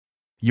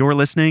You're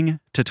listening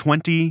to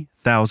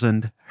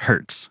 20,000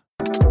 Hertz.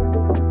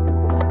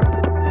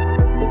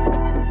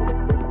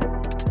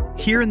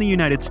 Here in the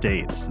United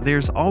States,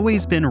 there's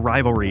always been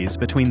rivalries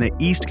between the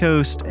East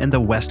Coast and the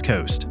West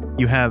Coast.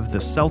 You have the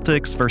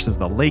Celtics versus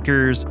the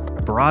Lakers,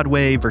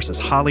 Broadway versus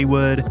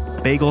Hollywood,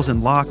 bagels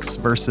and lox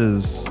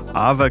versus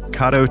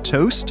avocado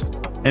toast.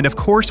 And of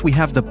course, we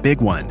have the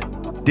big one,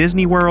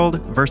 Disney World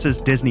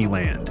versus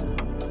Disneyland.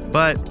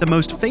 But the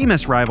most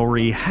famous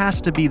rivalry has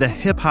to be the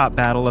hip-hop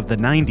battle of the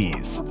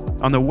 90s.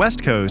 On the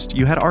West Coast,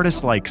 you had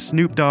artists like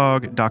Snoop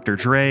Dogg, Dr.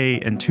 Dre,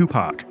 and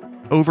Tupac.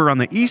 Over on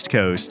the East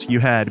Coast, you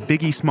had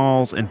Biggie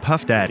Smalls and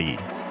Puff Daddy.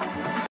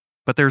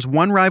 But there's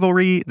one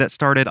rivalry that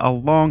started a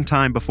long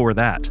time before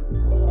that.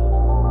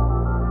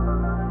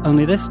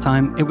 Only this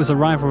time, it was a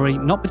rivalry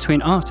not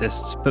between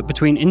artists, but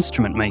between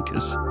instrument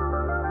makers.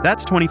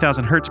 That's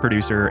 20,000 Hertz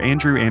producer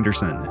Andrew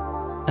Anderson.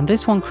 And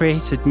this one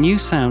created new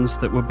sounds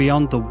that were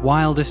beyond the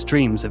wildest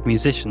dreams of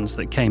musicians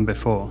that came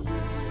before.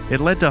 It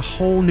led to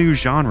whole new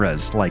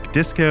genres like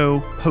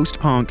disco,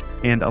 post-punk,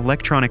 and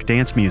electronic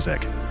dance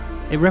music.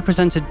 It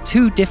represented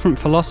two different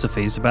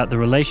philosophies about the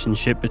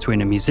relationship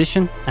between a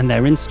musician and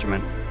their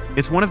instrument.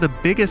 It's one of the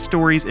biggest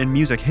stories in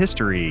music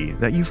history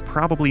that you've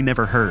probably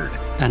never heard.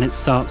 And it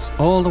starts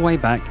all the way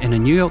back in a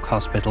New York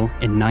hospital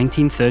in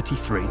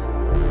 1933.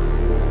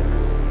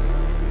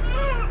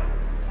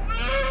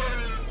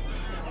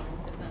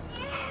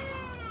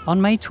 On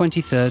May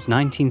 23,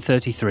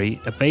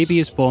 1933, a baby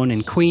is born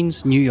in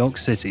Queens, New York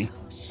City.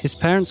 His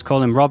parents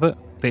call him Robert,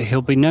 but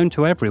he'll be known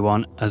to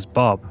everyone as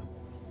Bob.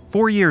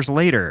 4 years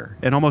later,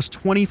 and almost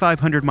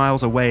 2,500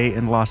 miles away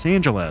in Los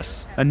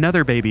Angeles,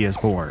 another baby is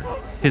born.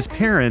 His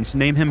parents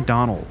name him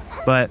Donald,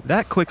 but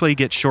that quickly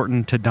gets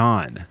shortened to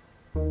Don.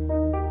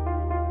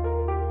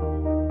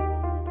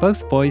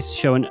 Both boys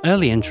show an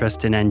early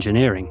interest in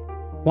engineering.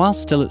 While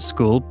still at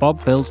school,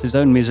 Bob builds his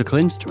own musical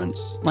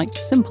instruments, like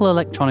simple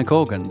electronic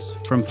organs,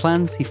 from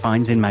plans he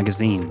finds in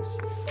magazines.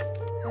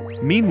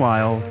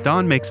 Meanwhile,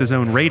 Don makes his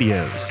own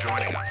radios.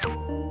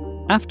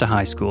 After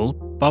high school,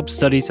 Bob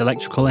studies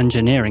electrical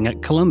engineering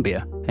at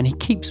Columbia, and he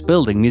keeps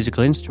building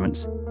musical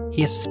instruments.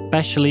 He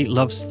especially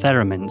loves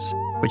theremins,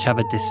 which have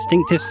a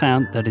distinctive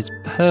sound that is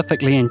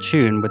perfectly in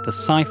tune with the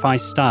sci-fi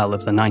style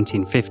of the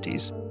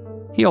 1950s.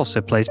 He also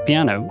plays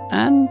piano,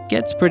 and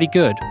gets pretty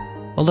good,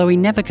 although he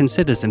never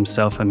considers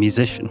himself a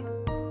musician.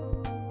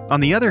 On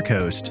the other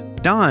coast,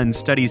 Don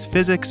studies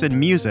physics and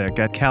music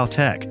at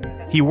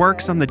Caltech. He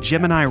works on the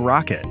Gemini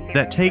rocket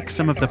that takes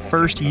some of the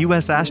first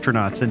U.S.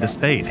 astronauts into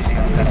space.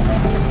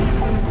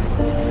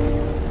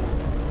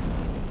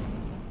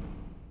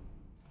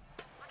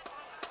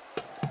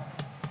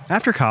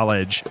 After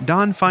college,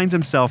 Don finds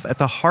himself at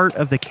the heart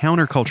of the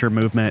counterculture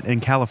movement in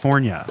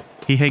California.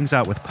 He hangs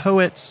out with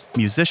poets,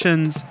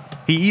 musicians.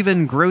 He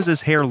even grows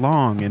his hair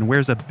long and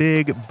wears a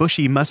big,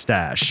 bushy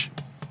mustache.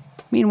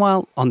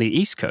 Meanwhile, on the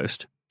East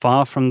Coast,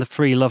 far from the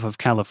free love of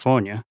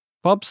California,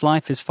 Bob's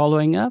life is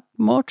following a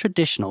more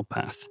traditional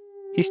path.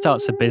 He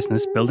starts a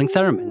business building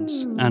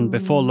theremins, and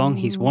before long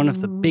he's one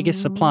of the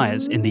biggest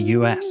suppliers in the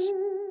US.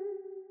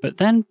 But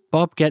then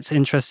Bob gets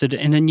interested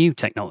in a new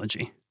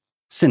technology: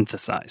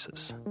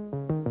 synthesizers.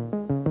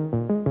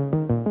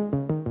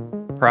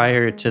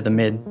 Prior to the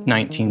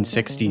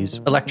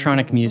mid-1960s,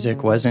 electronic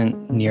music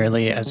wasn't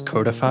nearly as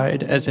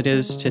codified as it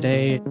is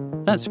today.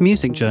 That's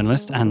music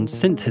journalist and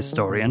synth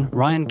historian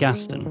Ryan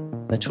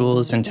Gaston. The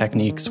tools and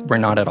techniques were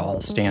not at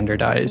all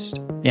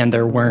standardized, and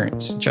there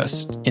weren't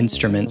just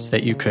instruments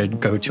that you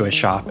could go to a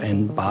shop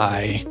and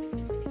buy.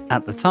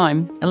 At the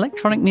time,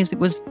 electronic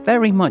music was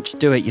very much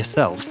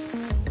do-it-yourself.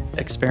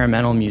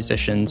 Experimental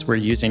musicians were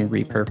using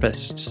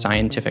repurposed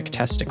scientific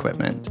test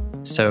equipment.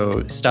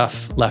 So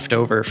stuff left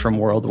over from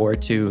World War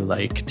II,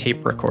 like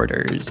tape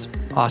recorders,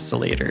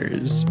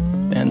 oscillators,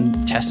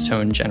 and test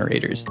tone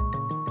generators,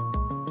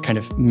 kind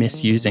of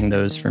misusing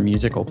those for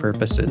musical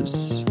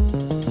purposes.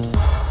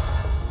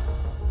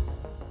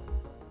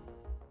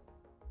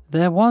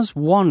 There was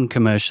one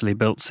commercially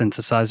built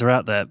synthesizer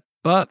out there,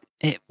 but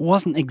it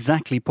wasn't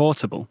exactly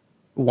portable.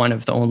 One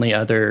of the only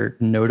other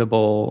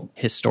notable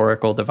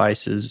historical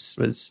devices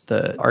was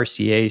the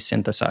RCA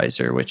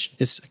synthesizer, which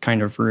is a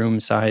kind of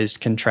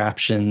room-sized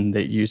contraption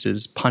that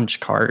uses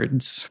punch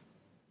cards.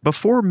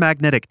 Before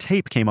magnetic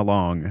tape came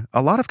along,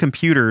 a lot of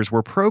computers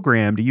were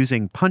programmed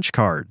using punch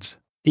cards.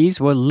 These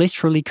were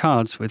literally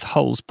cards with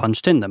holes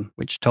punched in them,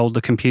 which told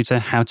the computer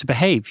how to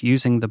behave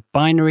using the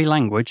binary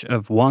language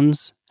of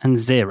ones and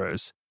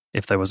zeros.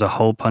 If there was a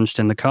hole punched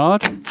in the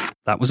card,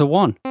 that was a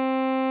 1.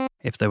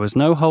 If there was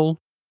no hole,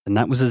 then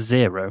that was a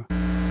 0.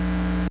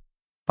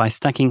 By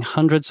stacking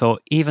hundreds or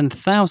even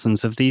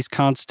thousands of these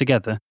cards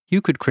together,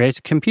 you could create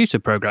a computer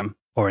program,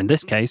 or in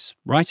this case,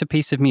 write a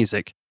piece of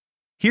music.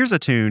 Here's a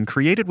tune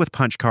created with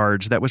punch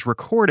cards that was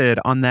recorded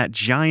on that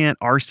giant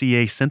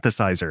RCA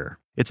synthesizer.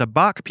 It's a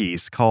Bach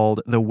piece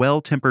called The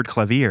Well-Tempered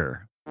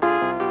Clavier.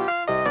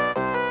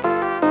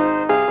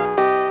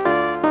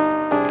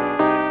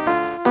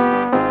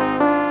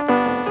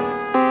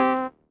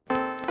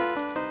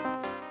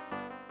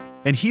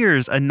 And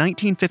here's a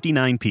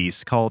 1959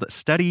 piece called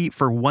Study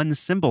for One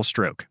Cymbal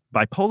Stroke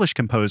by Polish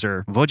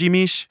composer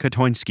Włodzimierz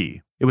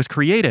Kotoński. It was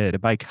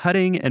created by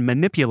cutting and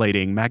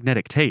manipulating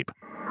magnetic tape.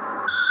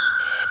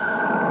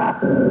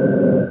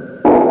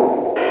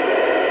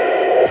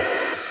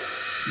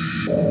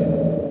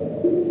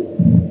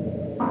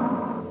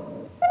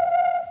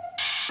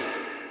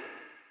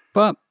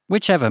 But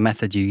whichever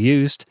method you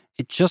used,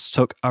 it just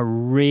took a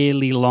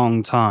really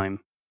long time.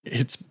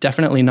 It's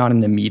definitely not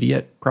an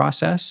immediate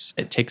process.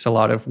 It takes a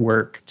lot of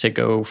work to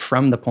go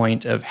from the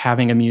point of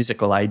having a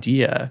musical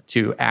idea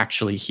to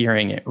actually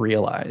hearing it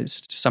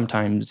realized.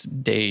 Sometimes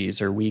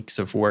days or weeks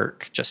of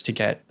work just to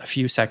get a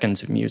few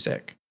seconds of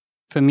music.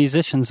 For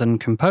musicians and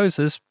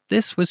composers,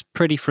 this was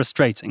pretty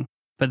frustrating.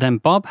 But then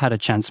Bob had a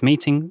chance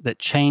meeting that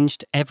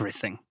changed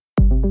everything.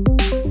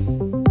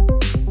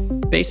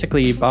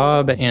 Basically,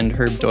 Bob and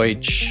Herb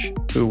Deutsch,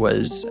 who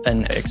was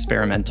an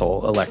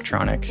experimental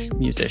electronic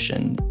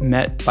musician,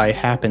 met by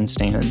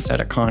happenstance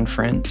at a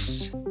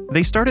conference.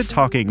 They started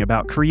talking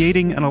about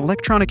creating an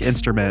electronic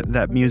instrument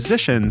that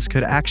musicians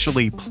could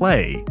actually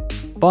play.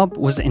 Bob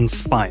was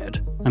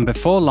inspired, and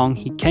before long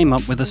he came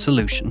up with a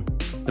solution.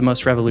 The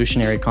most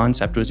revolutionary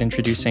concept was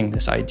introducing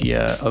this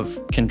idea of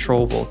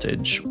control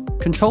voltage.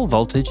 Control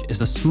voltage is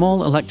a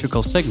small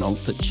electrical signal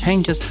that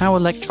changes how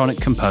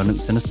electronic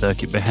components in a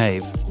circuit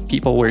behave.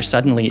 People were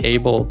suddenly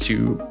able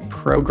to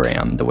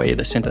program the way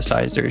the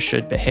synthesizer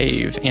should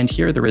behave and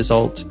hear the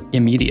result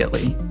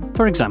immediately.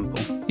 For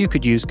example, you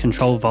could use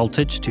control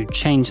voltage to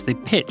change the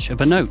pitch of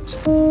a note.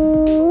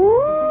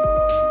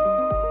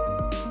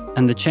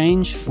 And the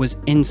change was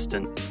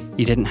instant.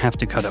 You didn't have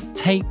to cut up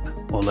tape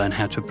or learn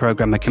how to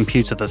program a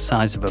computer the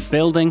size of a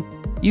building.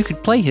 You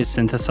could play his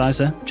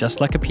synthesizer just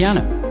like a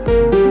piano.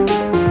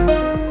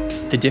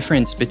 The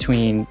difference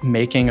between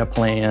making a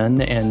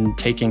plan and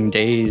taking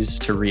days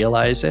to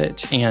realize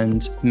it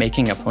and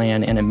making a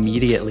plan and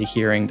immediately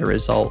hearing the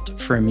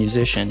result for a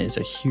musician is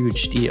a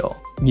huge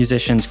deal.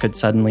 Musicians could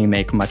suddenly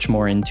make much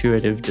more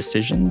intuitive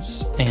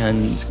decisions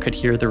and could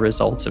hear the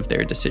results of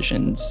their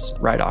decisions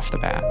right off the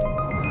bat.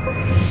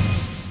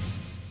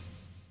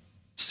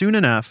 Soon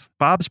enough,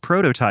 Bob's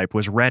prototype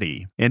was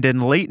ready, and in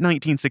late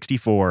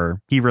 1964,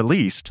 he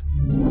released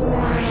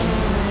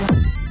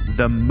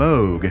the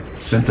Moog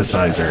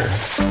synthesizer.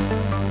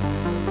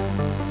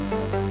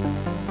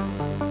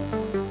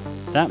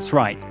 That's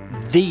right,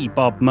 the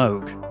Bob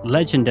Moog,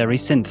 legendary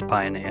synth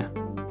pioneer.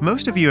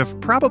 Most of you have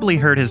probably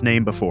heard his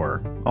name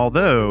before,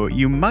 although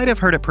you might have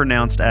heard it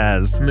pronounced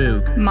as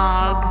Moog.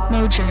 Moog.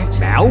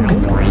 Moog.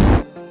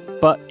 Moog?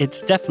 But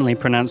it's definitely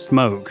pronounced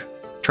Moog.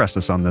 Trust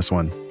us on this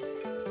one.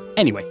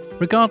 Anyway,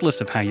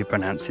 regardless of how you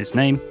pronounce his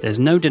name, there's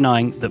no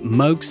denying that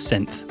Moog's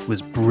synth was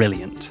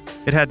brilliant.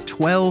 It had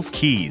 12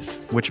 keys,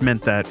 which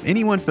meant that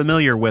anyone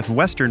familiar with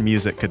Western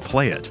music could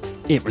play it.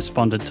 It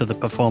responded to the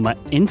performer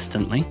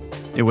instantly.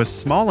 It was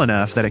small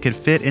enough that it could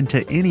fit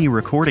into any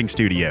recording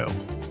studio.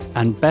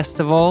 And best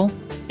of all,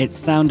 it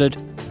sounded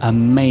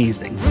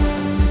amazing.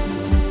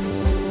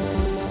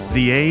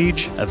 The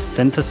age of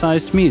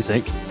synthesized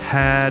music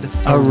had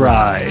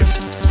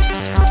arrived.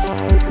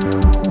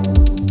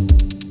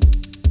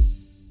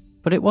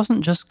 But it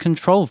wasn't just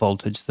control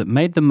voltage that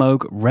made the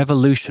Moog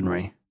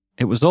revolutionary.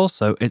 It was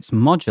also its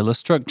modular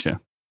structure.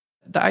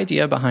 The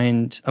idea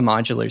behind a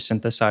modular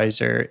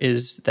synthesizer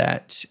is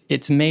that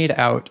it's made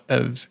out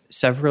of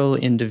several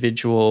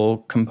individual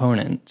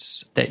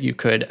components that you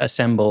could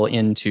assemble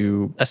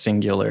into a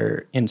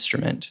singular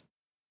instrument.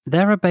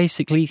 There are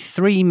basically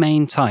three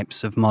main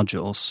types of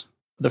modules.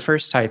 The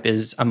first type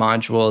is a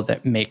module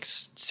that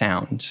makes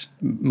sound,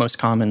 most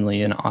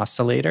commonly an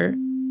oscillator,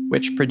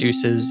 which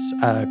produces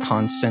a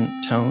constant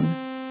tone,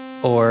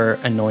 or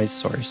a noise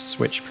source,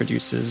 which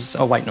produces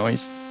a white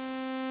noise.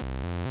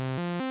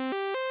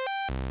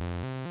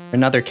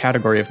 Another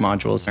category of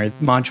modules are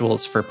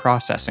modules for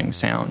processing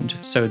sound.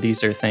 So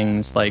these are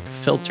things like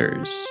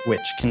filters,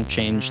 which can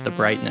change the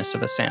brightness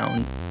of a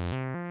sound,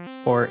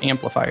 or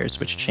amplifiers,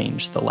 which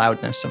change the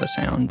loudness of a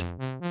sound.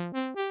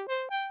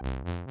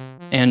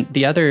 And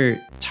the other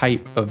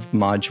type of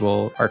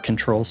module are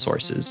control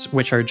sources,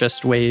 which are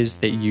just ways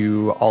that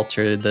you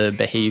alter the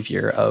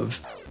behavior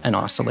of an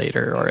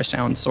oscillator or a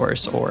sound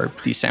source or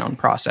the sound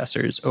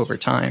processors over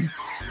time.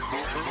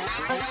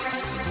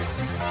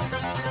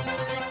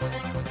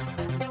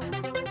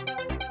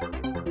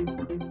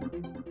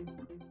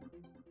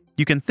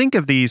 You can think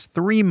of these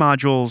three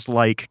modules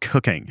like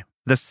cooking.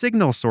 The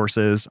signal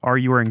sources are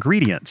your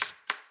ingredients.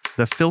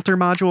 The filter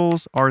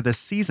modules are the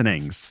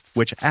seasonings,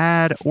 which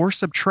add or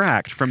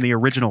subtract from the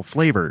original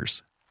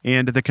flavors.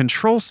 And the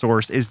control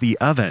source is the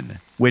oven,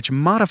 which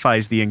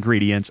modifies the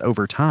ingredients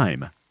over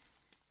time.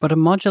 But a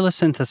modular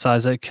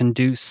synthesizer can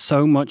do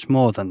so much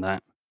more than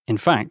that. In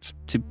fact,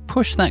 to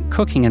push that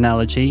cooking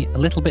analogy a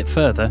little bit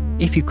further,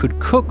 if you could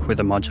cook with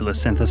a modular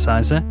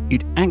synthesizer,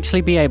 you'd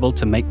actually be able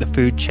to make the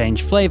food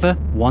change flavor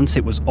once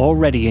it was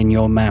already in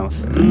your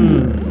mouth.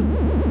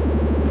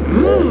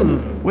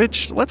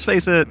 Which, let's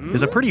face it,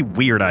 is a pretty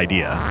weird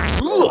idea.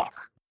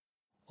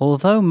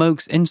 Although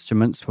Moog's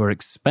instruments were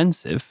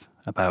expensive,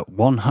 about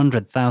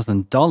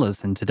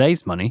 $100,000 in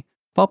today's money,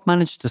 Bob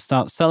managed to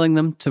start selling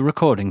them to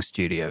recording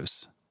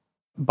studios.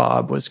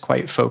 Bob was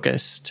quite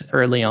focused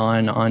early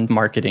on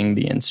marketing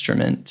the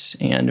instrument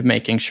and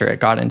making sure it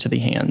got into the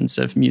hands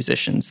of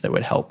musicians that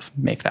would help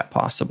make that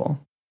possible.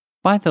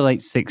 By the late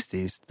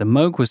 60s, the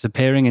Moog was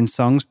appearing in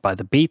songs by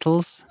the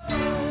Beatles,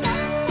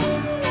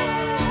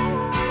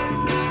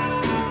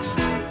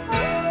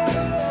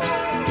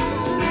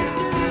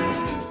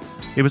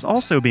 It was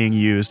also being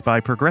used by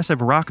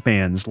progressive rock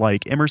bands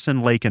like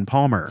Emerson, Lake and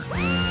Palmer.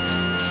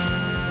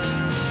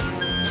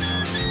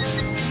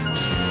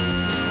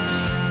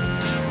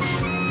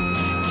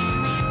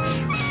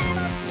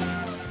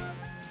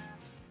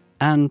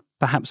 and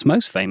perhaps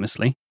most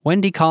famously,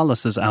 Wendy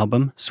Carlos's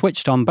album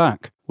Switched On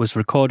Back was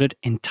recorded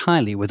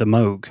entirely with a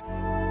Moog.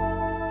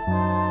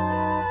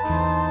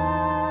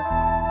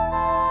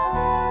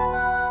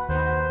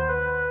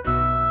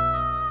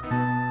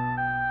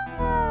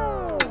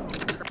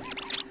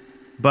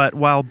 But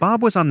while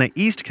Bob was on the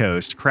East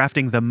Coast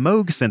crafting the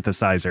Moog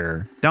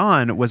synthesizer,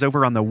 Don was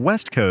over on the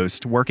West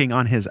Coast working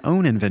on his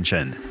own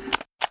invention.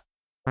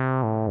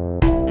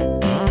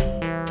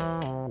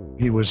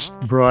 He was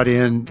brought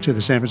in to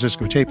the San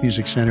Francisco Tape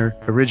Music Center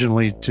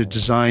originally to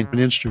design an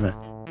instrument.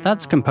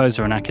 That's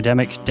composer and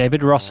academic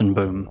David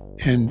Rosenboom.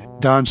 And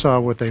Don saw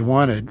what they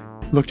wanted,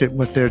 looked at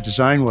what their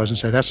design was and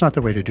said, that's not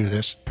the way to do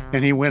this.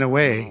 And he went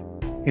away,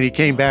 and he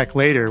came back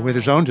later with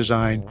his own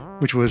design,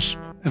 which was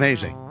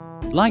amazing.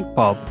 Like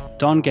Bob,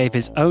 Don gave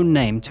his own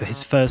name to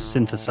his first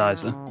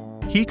synthesizer.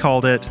 He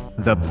called it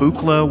the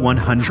Buchla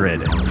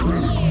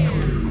 100.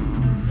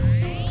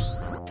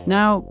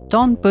 Now,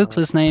 Don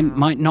Buchla's name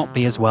might not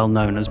be as well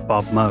known as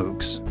Bob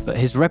Moog's, but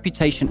his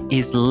reputation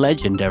is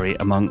legendary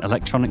among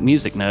electronic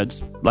music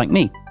nerds like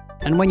me.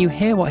 And when you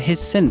hear what his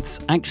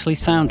synths actually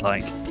sound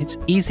like, it's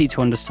easy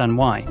to understand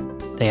why.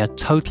 They are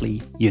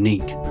totally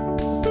unique.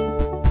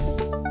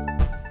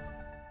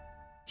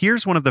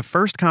 Here's one of the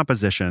first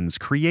compositions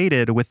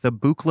created with the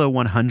Buchla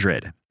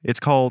 100. It's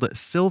called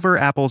Silver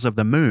Apples of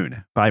the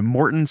Moon by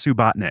Morton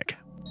Subotnick.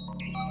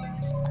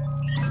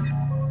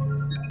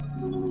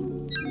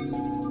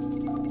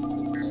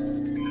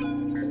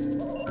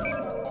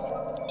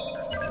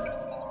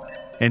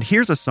 And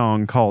here's a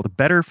song called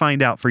Better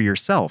Find Out for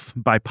Yourself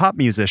by pop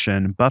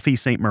musician Buffy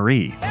St.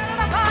 Marie.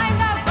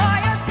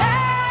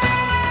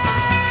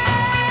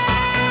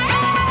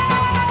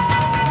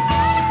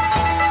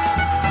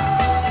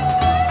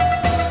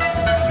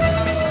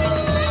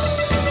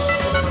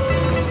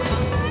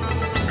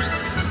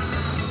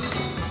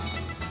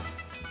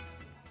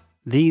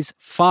 These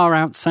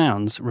far-out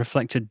sounds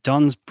reflected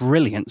Don's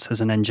brilliance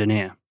as an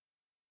engineer.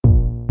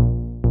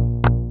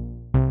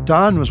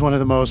 Don was one of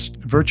the most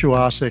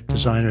virtuosic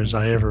designers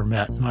I ever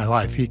met in my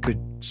life. He could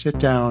sit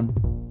down,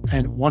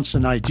 and once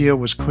an idea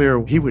was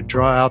clear, he would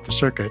draw out the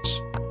circuits,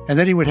 and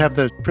then he would have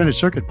the printed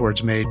circuit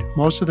boards made.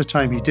 Most of the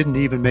time, he didn't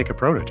even make a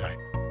prototype.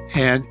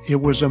 And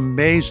it was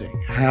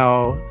amazing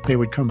how they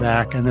would come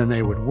back and then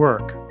they would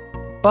work.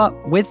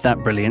 But with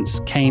that brilliance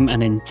came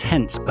an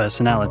intense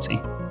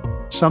personality.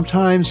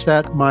 Sometimes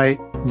that might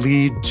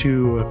lead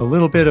to a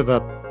little bit of a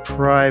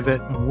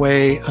private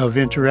way of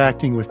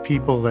interacting with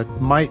people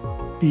that might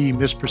be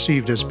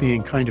misperceived as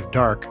being kind of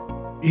dark.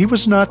 He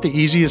was not the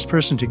easiest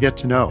person to get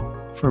to know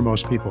for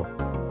most people,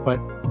 but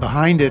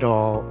behind it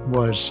all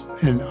was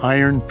an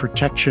iron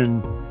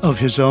protection of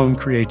his own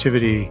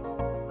creativity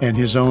and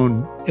his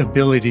own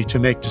ability to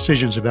make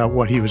decisions about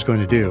what he was going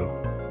to do.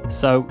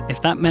 So,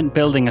 if that meant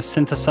building a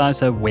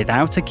synthesizer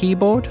without a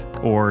keyboard,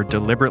 or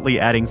deliberately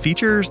adding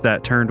features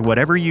that turned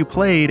whatever you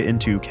played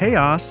into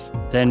chaos,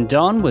 then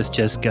Don was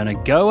just gonna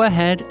go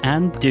ahead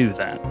and do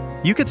that.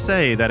 You could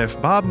say that if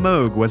Bob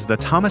Moog was the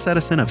Thomas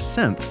Edison of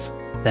synths,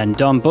 then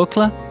Don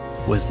Buchla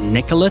was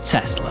Nikola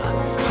Tesla.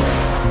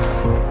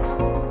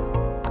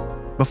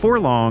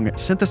 Before long,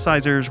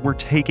 synthesizers were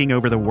taking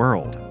over the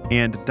world,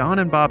 and Don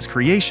and Bob's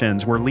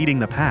creations were leading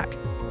the pack.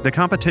 The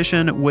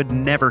competition would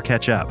never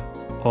catch up.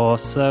 Or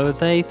so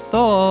they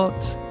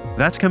thought.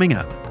 That's coming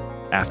up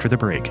after the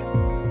break.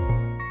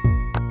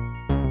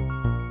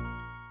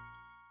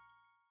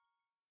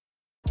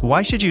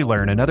 Why should you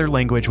learn another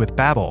language with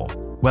Babbel?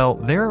 Well,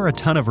 there are a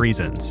ton of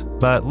reasons,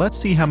 but let's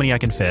see how many I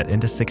can fit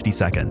into 60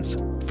 seconds.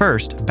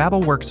 First,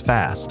 Babbel works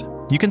fast.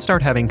 You can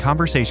start having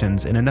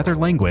conversations in another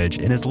language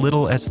in as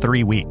little as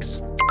 3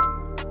 weeks.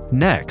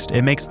 Next,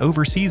 it makes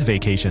overseas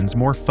vacations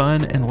more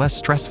fun and less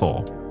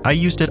stressful. I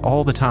used it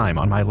all the time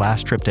on my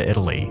last trip to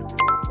Italy.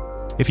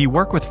 If you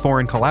work with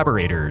foreign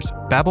collaborators,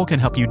 Babbel can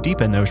help you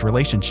deepen those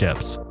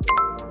relationships.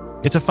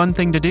 It's a fun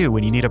thing to do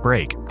when you need a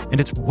break, and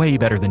it's way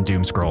better than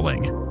doom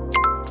scrolling.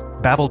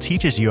 Babbel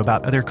teaches you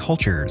about other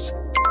cultures.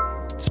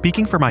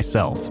 Speaking for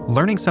myself,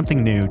 learning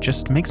something new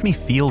just makes me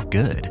feel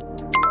good.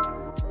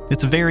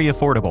 It's very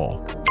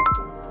affordable.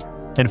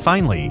 And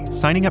finally,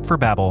 signing up for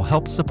Babbel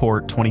helps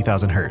support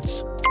 20,000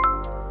 Hertz.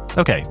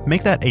 Okay,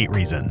 make that 8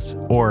 reasons,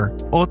 or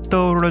 8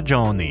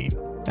 ragioni,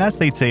 as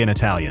they'd say in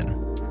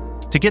Italian.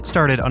 To get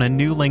started on a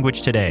new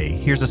language today,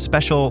 here's a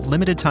special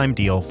limited time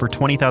deal for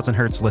 20,000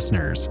 Hertz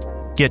listeners.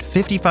 Get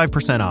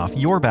 55% off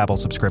your Babbel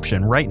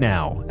subscription right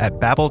now at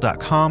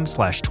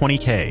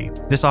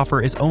babbel.com/20k. This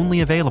offer is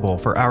only available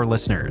for our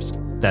listeners.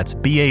 That's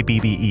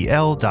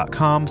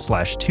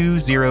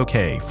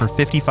babbel.com/20k for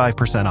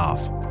 55%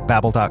 off.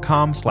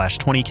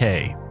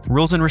 Babbel.com/20k.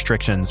 Rules and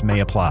restrictions may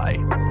apply.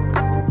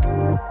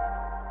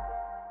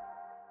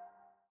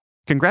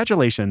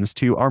 Congratulations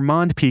to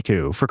Armand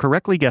Piku for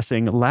correctly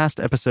guessing last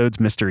episode's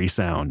mystery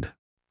sound.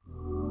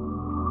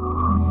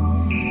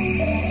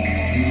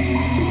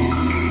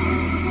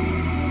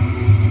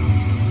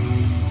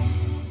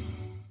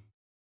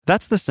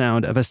 That's the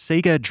sound of a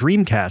Sega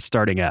Dreamcast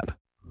starting up.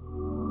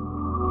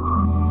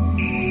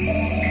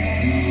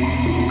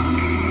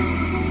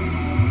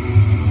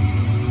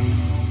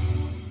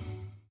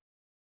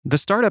 The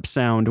startup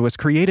sound was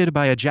created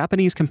by a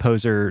Japanese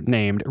composer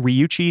named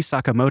Ryuichi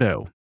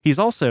Sakamoto. He's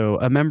also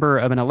a member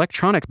of an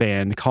electronic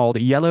band called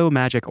Yellow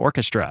Magic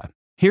Orchestra.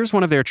 Here's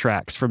one of their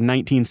tracks from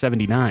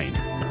 1979.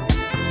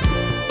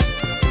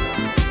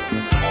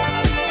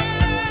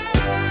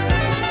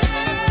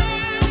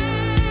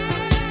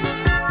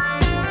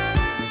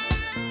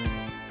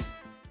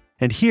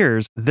 And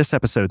here's this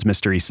episode's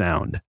mystery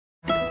sound.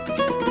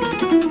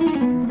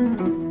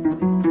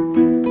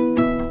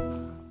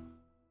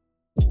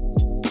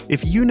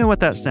 If you know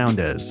what that sound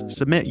is,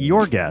 submit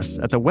your guess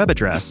at the web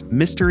address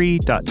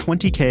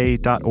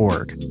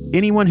mystery.20k.org.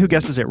 Anyone who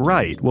guesses it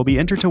right will be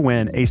entered to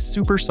win a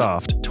super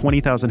soft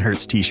 20,000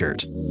 Hertz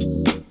t-shirt.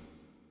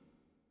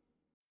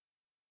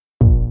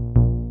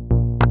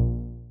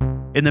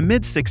 In the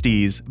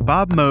mid-60s,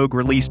 Bob Moog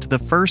released the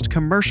first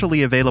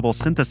commercially available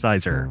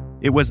synthesizer.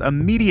 It was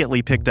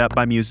immediately picked up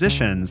by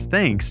musicians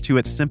thanks to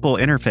its simple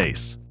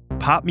interface.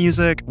 Pop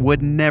music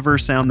would never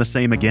sound the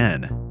same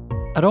again.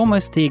 At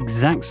almost the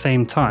exact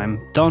same time,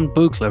 Don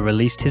Buchla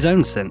released his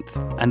own synth,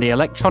 and the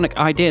electronic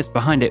ideas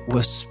behind it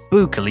were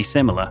spookily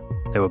similar.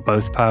 They were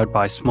both powered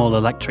by small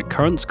electric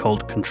currents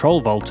called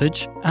control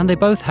voltage, and they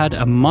both had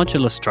a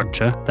modular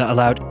structure that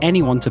allowed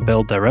anyone to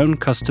build their own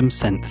custom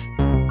synth.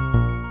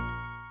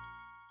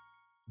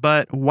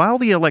 But while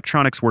the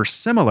electronics were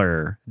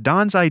similar,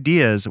 Don's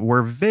ideas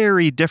were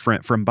very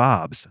different from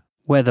Bob's.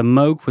 Where the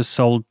Moog was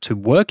sold to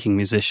working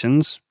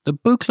musicians, the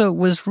Buchla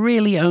was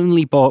really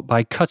only bought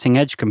by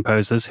cutting-edge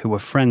composers who were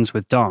friends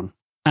with Don.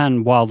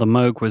 And while the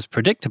Moog was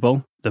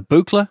predictable, the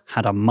Buchla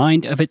had a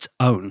mind of its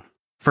own.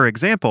 For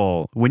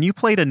example, when you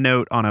played a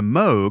note on a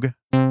Moog,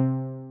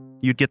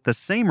 you'd get the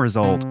same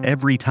result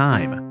every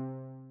time.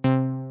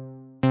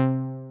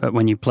 But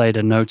when you played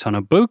a note on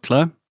a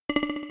Buchla,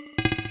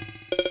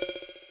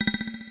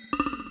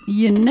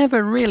 you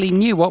never really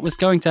knew what was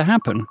going to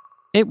happen.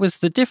 It was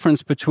the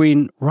difference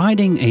between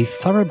riding a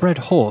thoroughbred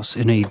horse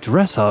in a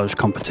dressage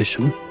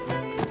competition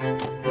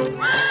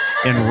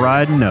and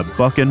riding a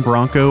bucking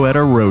bronco at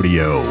a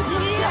rodeo.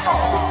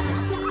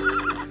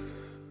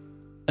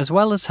 As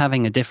well as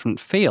having a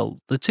different feel,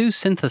 the two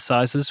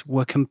synthesizers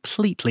were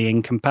completely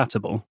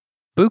incompatible.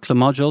 Buchla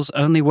modules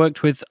only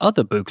worked with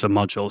other Buchla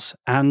modules,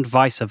 and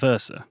vice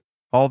versa.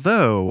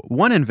 Although,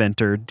 one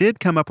inventor did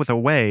come up with a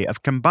way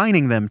of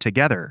combining them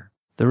together.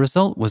 The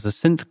result was a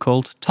synth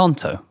called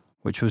Tonto,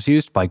 which was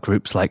used by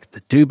groups like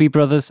the Doobie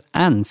Brothers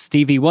and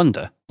Stevie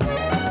Wonder.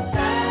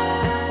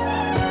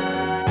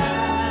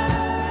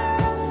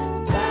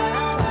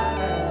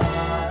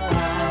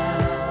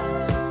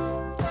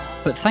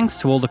 But thanks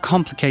to all the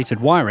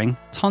complicated wiring,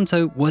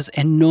 Tonto was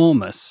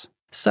enormous.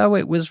 So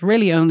it was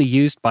really only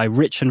used by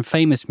rich and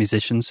famous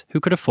musicians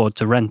who could afford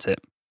to rent it.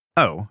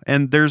 Oh,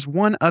 and there's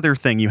one other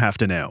thing you have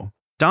to know.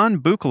 Don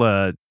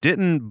Buchla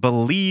didn't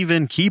believe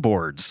in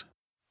keyboards.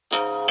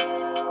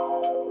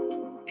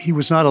 He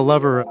was not a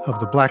lover of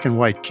the black and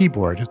white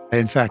keyboard.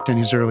 In fact, in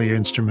his earlier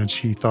instruments,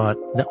 he thought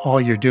that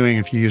all you're doing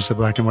if you use the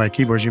black and white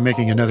keyboards, you're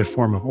making another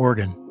form of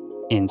organ.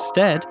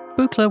 Instead,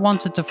 Buchla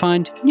wanted to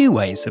find new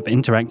ways of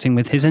interacting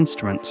with his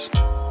instruments.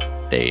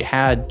 They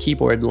had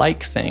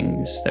keyboard-like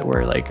things that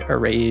were like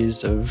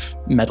arrays of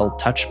metal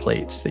touch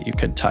plates that you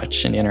could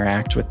touch and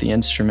interact with the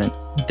instrument.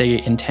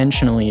 They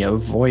intentionally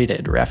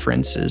avoided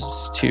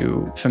references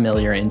to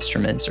familiar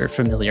instruments or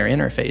familiar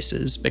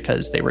interfaces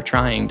because they were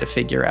trying to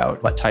figure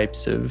out what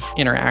types of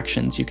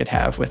interactions you could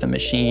have with a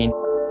machine.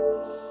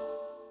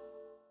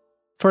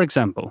 For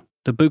example,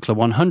 the Buchla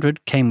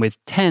 100 came with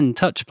 10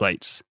 touch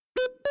plates.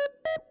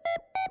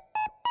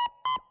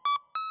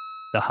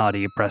 The harder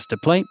you pressed a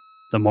plate,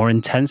 the more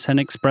intense and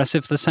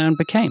expressive the sound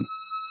became.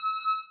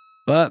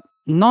 But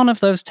none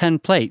of those 10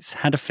 plates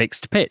had a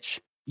fixed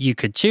pitch. You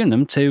could tune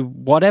them to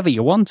whatever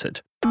you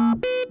wanted.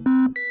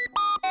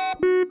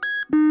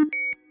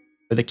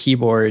 The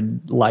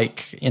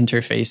keyboard-like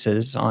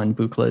interfaces on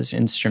Buchla's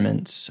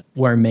instruments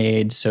were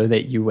made so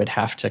that you would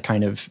have to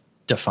kind of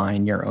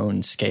define your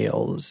own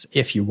scales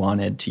if you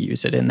wanted to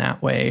use it in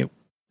that way.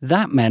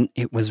 That meant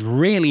it was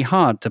really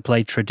hard to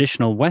play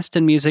traditional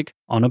Western music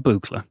on a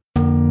Buchla.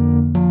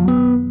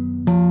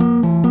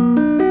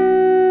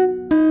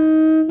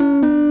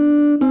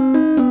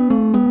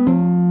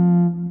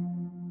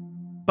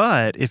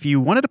 But if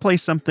you wanted to play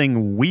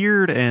something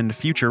weird and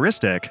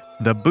futuristic,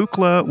 the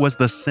Buchla was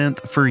the synth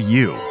for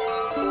you.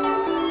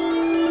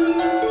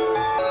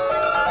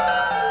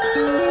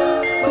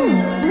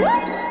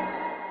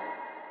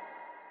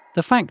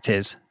 The fact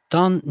is,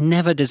 Don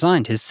never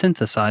designed his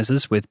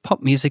synthesizers with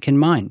pop music in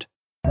mind.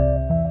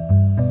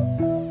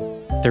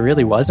 There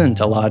really wasn't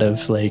a lot of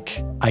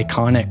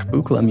iconic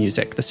Buchla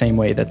music the same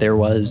way that there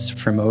was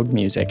for Moog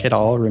music. It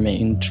all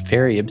remained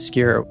very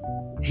obscure.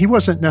 He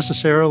wasn't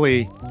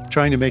necessarily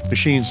trying to make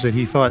machines that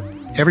he thought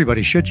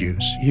everybody should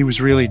use. He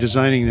was really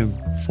designing them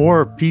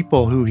for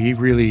people who he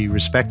really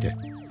respected.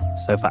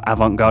 So for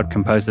avant-garde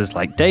composers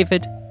like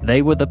David,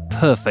 they were the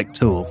perfect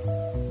tool.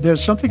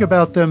 There's something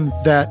about them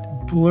that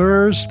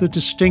blurs the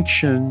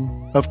distinction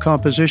of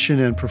composition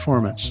and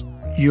performance.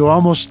 You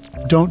almost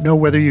don't know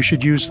whether you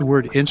should use the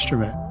word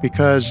instrument,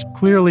 because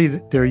clearly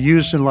they're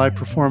used in live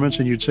performance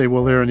and you'd say,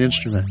 well, they're an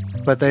instrument.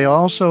 But they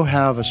also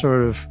have a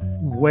sort of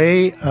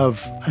way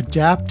of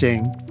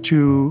adapting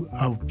to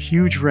a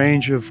huge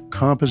range of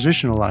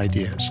compositional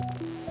ideas.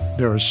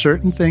 There are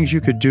certain things you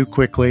could do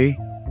quickly,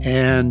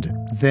 and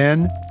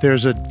then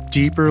there's a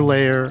deeper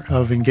layer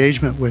of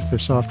engagement with the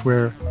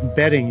software,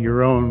 embedding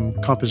your own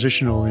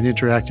compositional and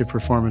interactive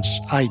performance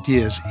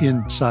ideas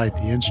inside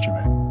the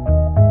instrument.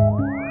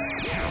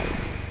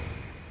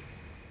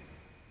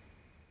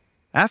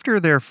 After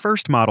their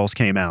first models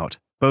came out,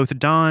 both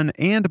Don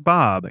and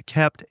Bob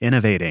kept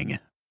innovating.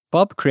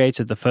 Bob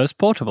created the first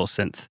portable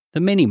synth, the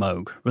Mini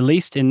Moog,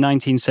 released in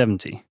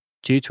 1970.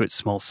 Due to its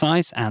small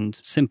size and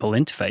simple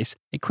interface,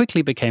 it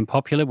quickly became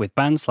popular with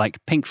bands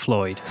like Pink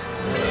Floyd.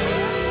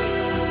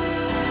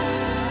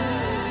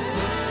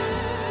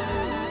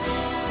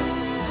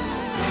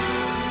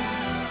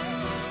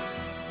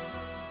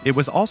 It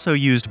was also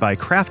used by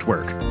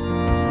Kraftwerk.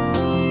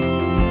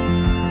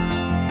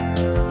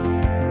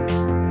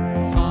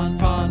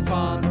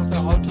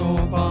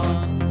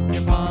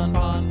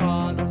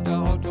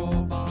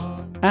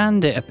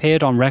 And it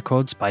appeared on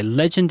records by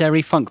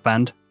legendary funk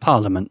band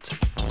Parliament.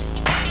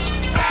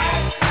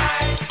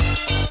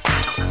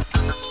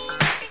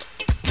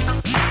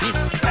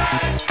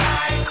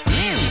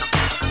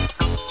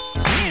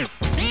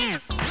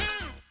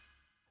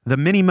 The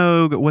Mini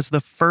Moog was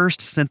the first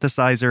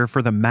synthesizer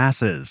for the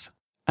masses.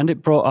 And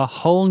it brought a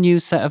whole new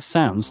set of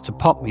sounds to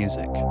pop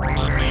music.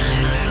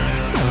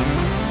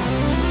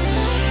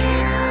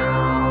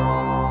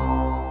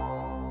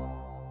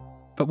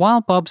 But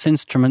while Bob's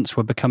instruments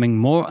were becoming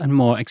more and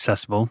more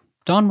accessible,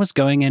 Don was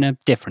going in a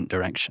different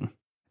direction.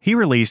 He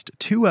released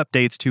 2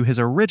 updates to his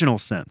original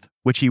synth,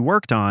 which he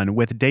worked on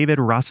with David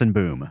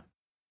Rosenboom.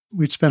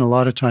 We'd spent a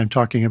lot of time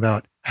talking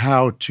about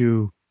how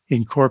to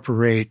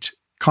incorporate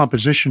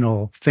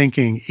compositional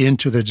thinking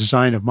into the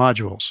design of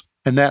modules.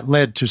 And that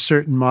led to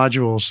certain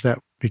modules that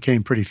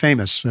became pretty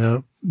famous.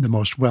 The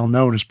most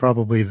well-known is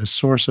probably the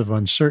Source of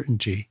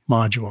Uncertainty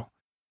module.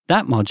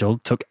 That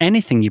module took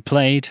anything you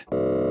played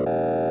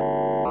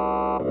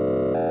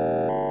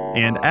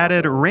and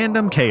added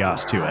random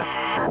chaos to it.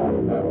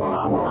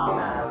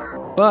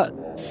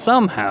 But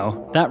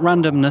somehow, that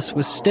randomness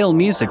was still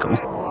musical.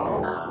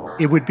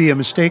 It would be a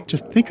mistake to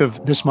think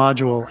of this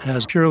module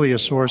as purely a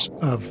source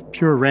of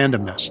pure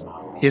randomness.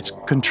 It's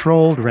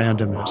controlled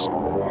randomness.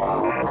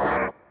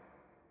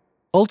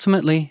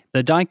 Ultimately,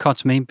 the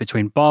dichotomy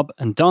between Bob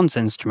and Don's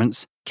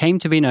instruments came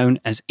to be known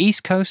as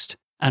East Coast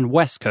and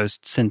West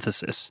Coast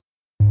synthesis.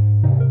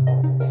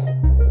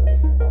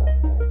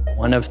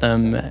 One of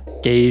them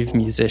gave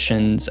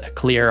musicians a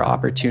clear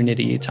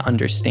opportunity to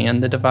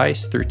understand the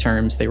device through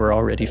terms they were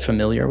already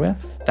familiar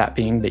with, that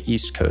being the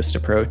East Coast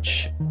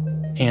approach.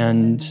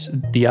 And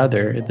the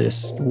other,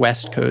 this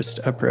West Coast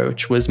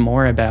approach, was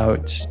more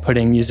about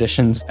putting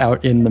musicians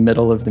out in the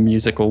middle of the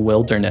musical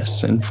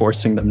wilderness and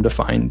forcing them to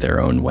find their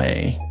own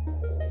way.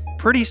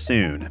 Pretty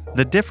soon,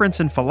 the difference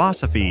in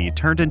philosophy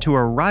turned into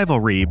a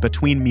rivalry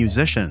between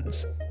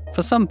musicians.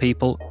 For some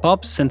people,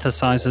 Bob's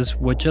synthesizers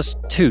were just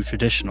too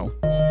traditional.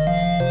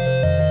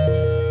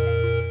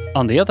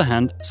 On the other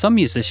hand, some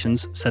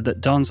musicians said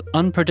that Don's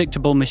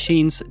unpredictable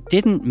machines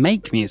didn't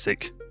make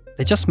music,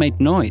 they just made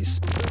noise.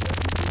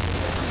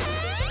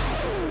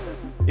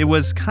 It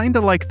was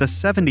kinda like the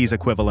 70s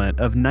equivalent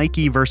of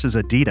Nike versus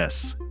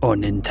Adidas. Or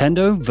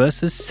Nintendo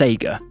versus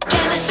Sega.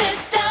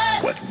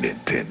 What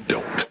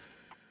Nintendo?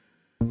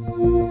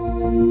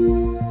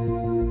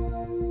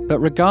 But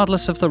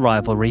regardless of the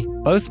rivalry,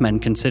 both men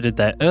considered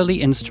their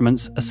early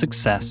instruments a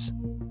success.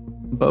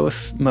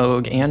 Both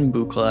Moog and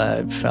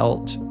Buchla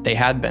felt they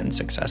had been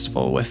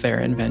successful with their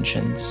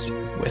inventions.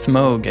 With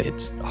Moog,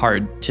 it's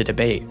hard to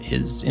debate.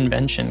 His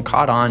invention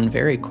caught on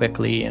very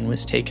quickly and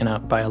was taken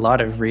up by a lot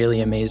of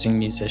really amazing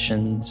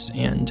musicians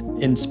and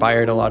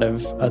inspired a lot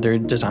of other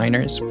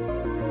designers.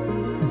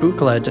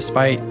 Buchla,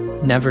 despite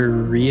never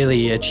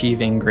really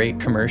achieving great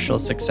commercial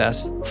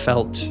success,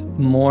 felt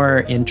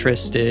more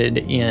interested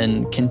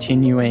in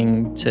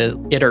continuing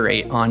to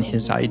iterate on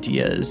his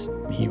ideas.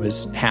 He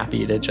was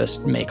happy to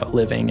just make a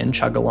living and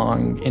chug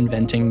along,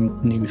 inventing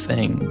new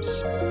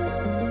things.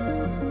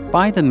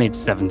 By the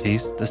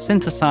mid-70s, the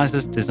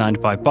synthesizers designed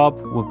by Bob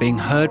were being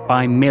heard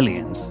by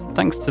millions,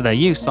 thanks to their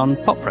use on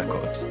pop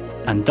records.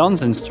 And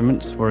Don's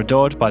instruments were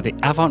adored by the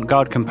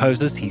avant-garde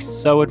composers he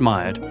so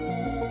admired.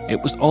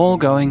 It was all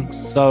going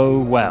so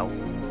well.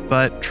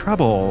 But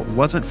trouble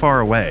wasn't far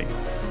away.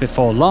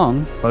 Before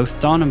long, both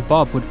Don and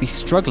Bob would be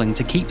struggling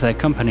to keep their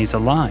companies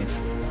alive.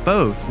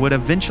 Both would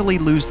eventually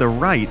lose the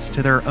rights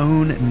to their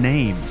own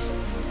names.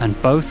 And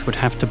both would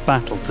have to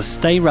battle to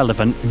stay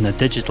relevant in the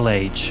digital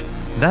age.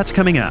 That's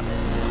coming up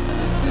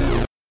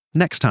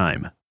next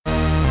time.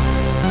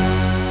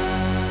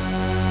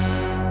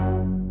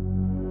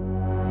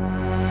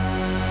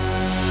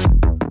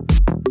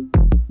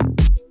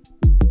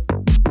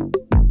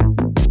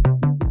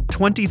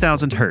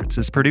 "20,000 Hertz"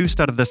 is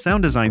produced out of the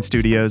sound design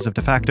studios of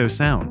De Facto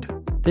Sound.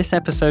 This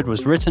episode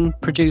was written,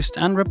 produced,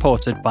 and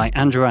reported by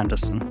Andrew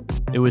Anderson.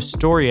 It was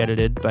story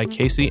edited by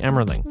Casey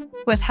Emmerling,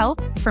 with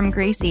help from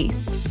Grace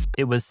East.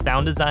 It was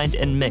sound designed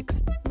and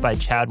mixed by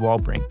Chad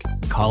Walbrink,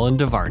 Colin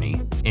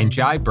DeVarney, and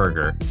Jai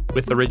Berger,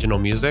 with original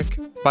music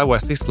by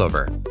Wesley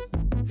Slover.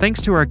 Thanks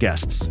to our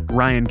guests,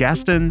 Ryan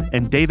Gaston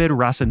and David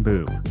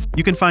Rassenbu.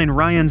 You can find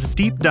Ryan's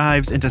deep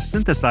dives into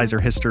synthesizer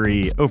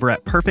history over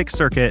at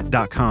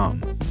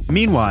perfectcircuit.com.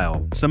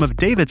 Meanwhile, some of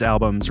David's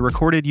albums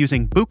recorded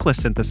using Buchla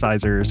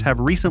synthesizers have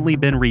recently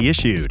been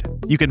reissued.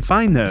 You can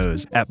find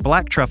those at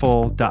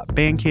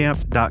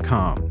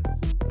blacktruffle.bandcamp.com.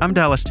 I'm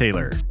Dallas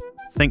Taylor.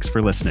 Thanks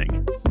for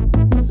listening.